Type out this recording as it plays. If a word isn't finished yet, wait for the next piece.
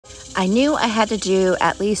I knew I had to do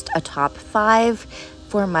at least a top 5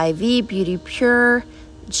 for my V Beauty Pure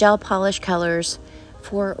gel polish colors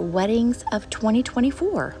for weddings of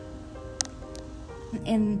 2024.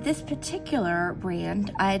 In this particular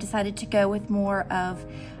brand, I decided to go with more of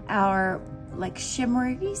our like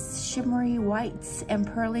shimmery whites and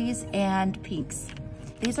pearlies and pinks.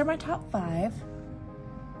 These are my top 5.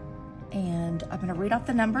 And I'm gonna read off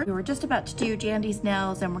the number. We were just about to do Jandy's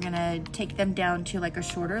nails and we're gonna take them down to like a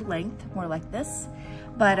shorter length, more like this.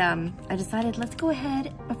 But I decided let's go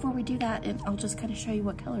ahead before we do that and I'll just kind of show you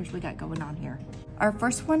what colors we got going on here. Our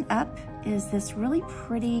first one up is this really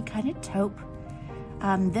pretty kind of taupe.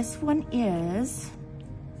 This one is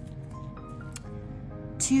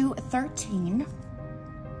 213.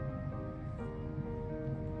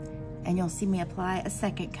 And you'll see me apply a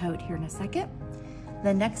second coat here in a second.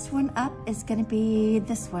 The next one up is gonna be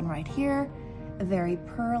this one right here, very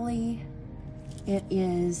pearly. It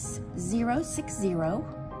is 060.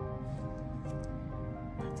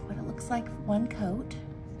 That's what it looks like, one coat.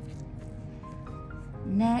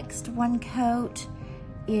 Next one coat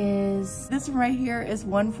is, this one right here is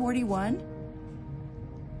 141.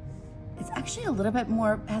 It's actually a little bit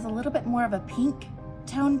more, has a little bit more of a pink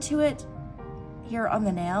tone to it here on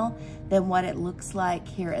the nail than what it looks like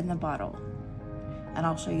here in the bottle. And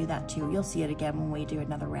I'll show you that too. You'll see it again when we do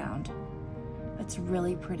another round. It's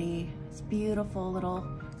really pretty. It's beautiful little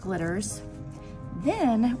glitters.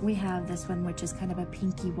 Then we have this one, which is kind of a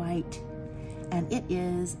pinky white, and it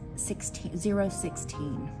is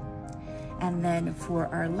 016. And then for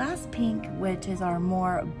our last pink, which is our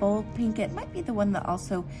more bold pink, it might be the one that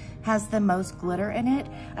also has the most glitter in it.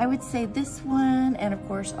 I would say this one, and of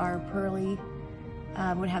course our pearly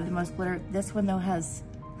would have the most glitter. This one though has,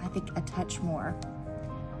 I think, a touch more.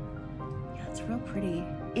 It's real pretty.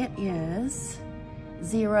 It is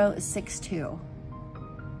 062.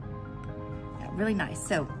 Yeah, really nice.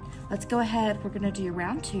 So let's go ahead. We're gonna do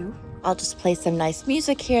round 2. I'll just play some nice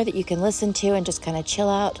music here that you can listen to and just kind of chill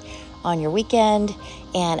out on your weekend.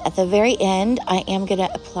 And at the very end, I am gonna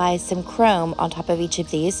apply some chrome on top of each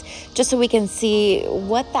of these just so we can see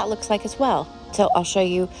what that looks like as well. So I'll show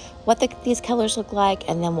you what these colors look like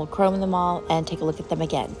and then we'll chrome them all and take a look at them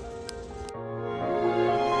again.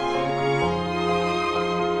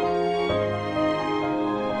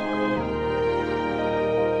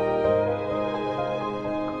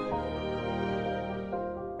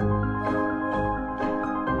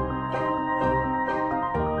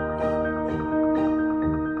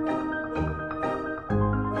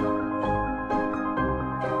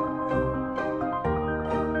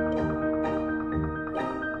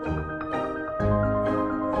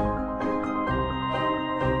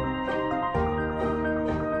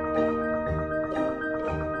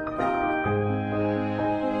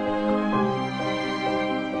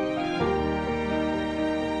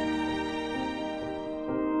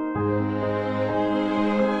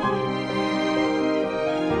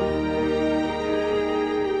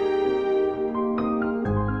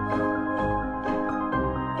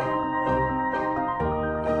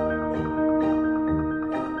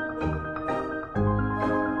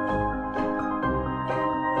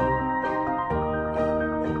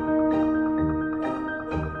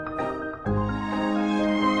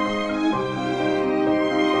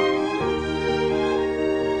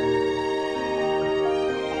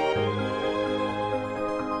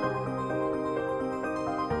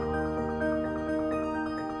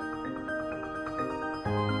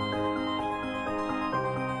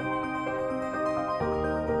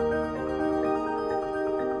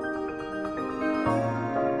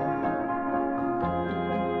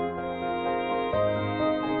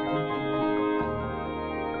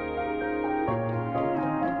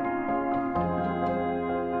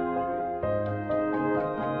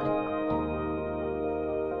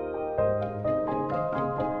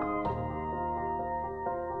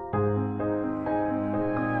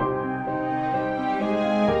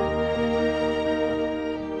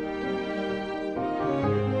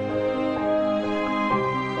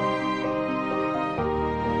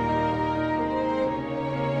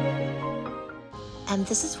 And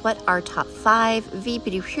this is what our top 5 V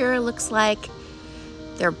Beauty Pure looks like.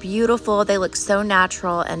 They're beautiful. They look so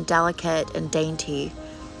natural and delicate and dainty.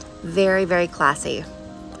 Very, very classy.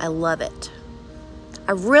 I love it.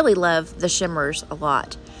 I really love the shimmers a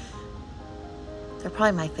lot. They're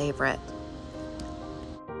probably my favorite.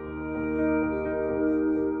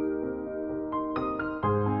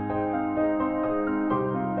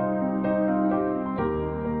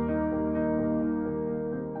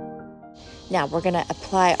 Now we're gonna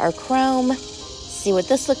apply our chrome see what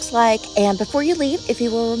this looks like. And before you leave, if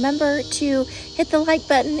you will remember to hit the like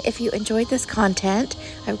button if you enjoyed this content,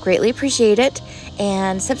 I would greatly appreciate it.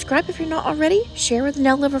 And subscribe if you're not already. Share with a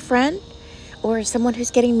nail lover friend or someone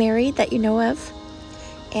who's getting married that you know of.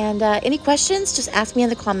 And any questions, just ask me in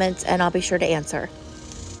the comments and I'll be sure to answer.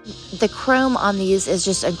 The chrome on these is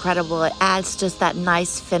just incredible. It adds just that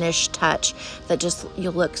nice finish touch that just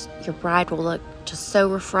your bride will look just so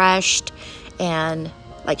refreshed and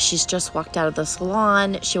like she's just walked out of the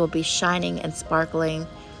salon. She will be shining and sparkling,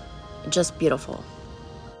 just beautiful.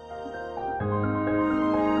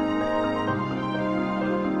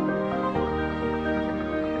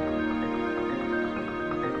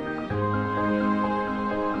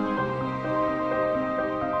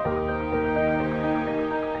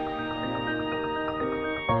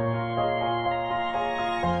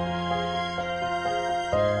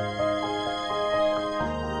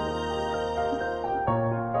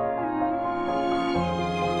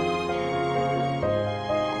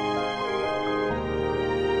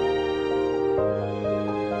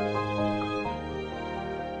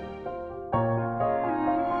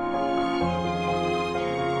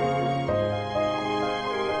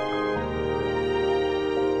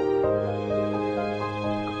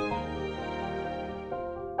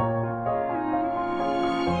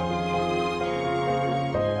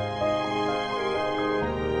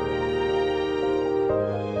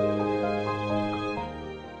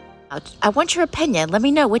 I want your opinion. Let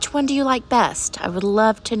me know, which one do you like best? I would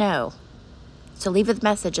love to know. So leave a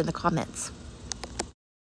message in the comments.